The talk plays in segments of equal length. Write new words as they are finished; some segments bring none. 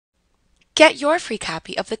Get your free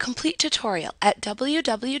copy of the complete tutorial at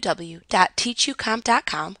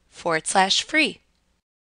www.teachucomp.com/free.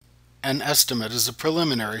 An estimate is a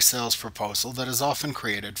preliminary sales proposal that is often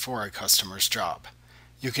created for a customer's job.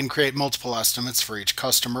 You can create multiple estimates for each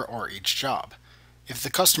customer or each job. If the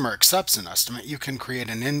customer accepts an estimate, you can create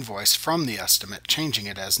an invoice from the estimate, changing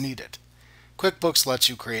it as needed. QuickBooks lets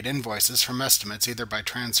you create invoices from estimates either by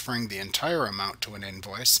transferring the entire amount to an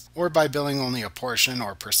invoice or by billing only a portion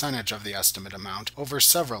or percentage of the estimate amount over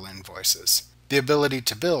several invoices. The ability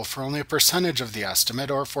to bill for only a percentage of the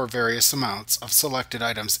estimate or for various amounts of selected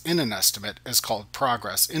items in an estimate is called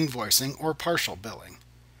progress invoicing or partial billing.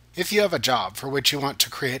 If you have a job for which you want to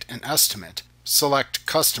create an estimate, select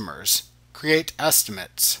Customers, Create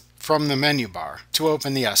Estimates from the menu bar to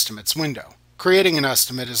open the Estimates window. Creating an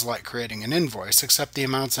estimate is like creating an invoice, except the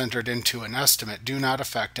amounts entered into an estimate do not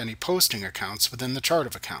affect any posting accounts within the chart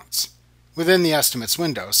of accounts. Within the Estimates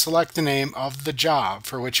window, select the name of the job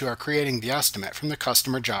for which you are creating the estimate from the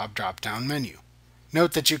Customer Job drop-down menu.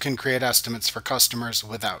 Note that you can create estimates for customers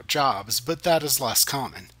without jobs, but that is less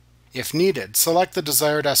common. If needed, select the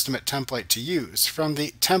desired estimate template to use from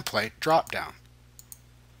the Template drop-down.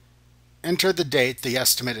 Enter the date the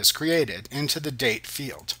estimate is created into the Date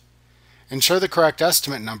field. Ensure the correct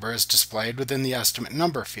estimate number is displayed within the Estimate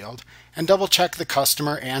Number field, and double-check the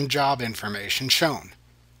customer and job information shown.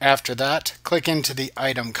 After that, click into the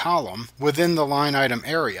Item column within the line item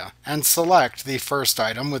area and select the first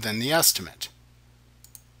item within the estimate.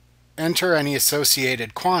 Enter any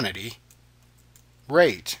associated quantity,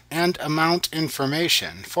 rate, and amount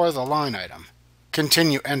information for the line item.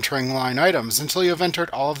 Continue entering line items until you have entered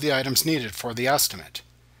all of the items needed for the estimate.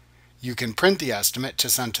 You can print the estimate to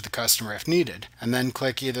send to the customer if needed, and then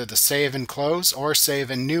click either the Save and Close or Save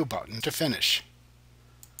and New button to finish.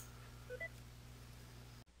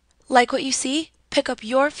 Like what you see? Pick up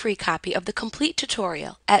your free copy of the complete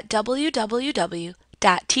tutorial at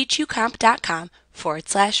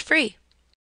www.teachucomp.com/free.